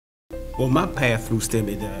Well, my path through STEM,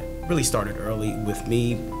 it really started early with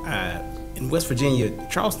me. In West Virginia,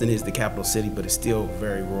 Charleston is the capital city, but it's still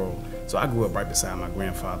very rural. So I grew up right beside my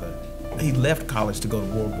grandfather. He left college to go to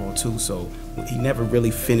World War II, so he never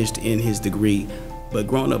really finished in his degree. But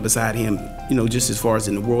growing up beside him, you know, just as far as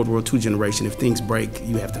in the World War II generation, if things break,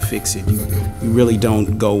 you have to fix it. You really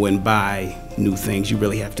don't go and buy new things. You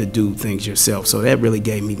really have to do things yourself. So that really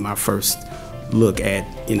gave me my first look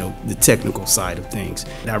at, you know, the technical side of things.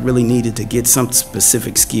 I really needed to get some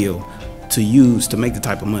specific skill to use to make the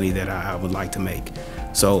type of money that I would like to make.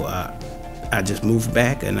 So I just moved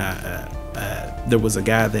back, and there was a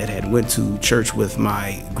guy that had went to church with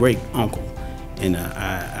my great uncle, and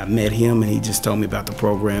I met him, and he just told me about the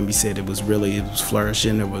program. He said it was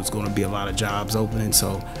flourishing. There was going to be a lot of jobs opening.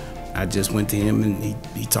 So I just went to him, and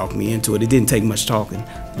he talked me into it. It didn't take much talking,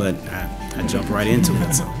 but I jumped right into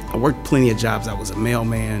it. So I worked plenty of jobs. I was a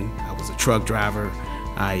mailman. I was a truck driver.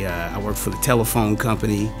 I worked for the telephone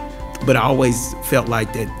company. But I always felt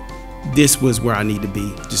like that this was where I need to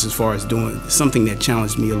be, just as far as doing something that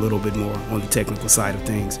challenged me a little bit more on the technical side of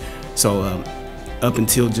things. So up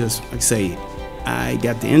until just, like I say, I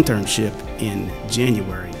got the internship in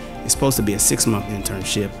January. It's supposed to be a 6-month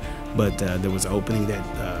internship, but there was an opening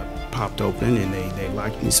that popped open, and they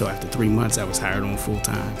liked me. So after 3 months, I was hired on full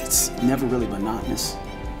time. It's never really monotonous.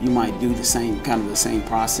 You might do the same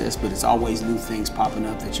process, but it's always new things popping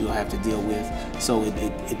up that you'll have to deal with. So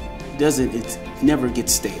it never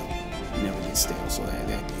gets stale. It never gets stale. So that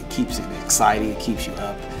it keeps it exciting. It keeps you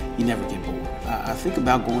up. You never get bored. I think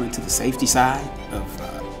about going into the safety side of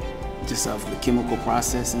the chemical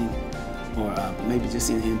processing, or maybe just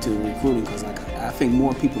into recruiting, because I think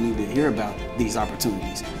more people need to hear about these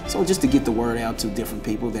opportunities. So just to get the word out to different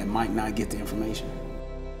people that might not get the information.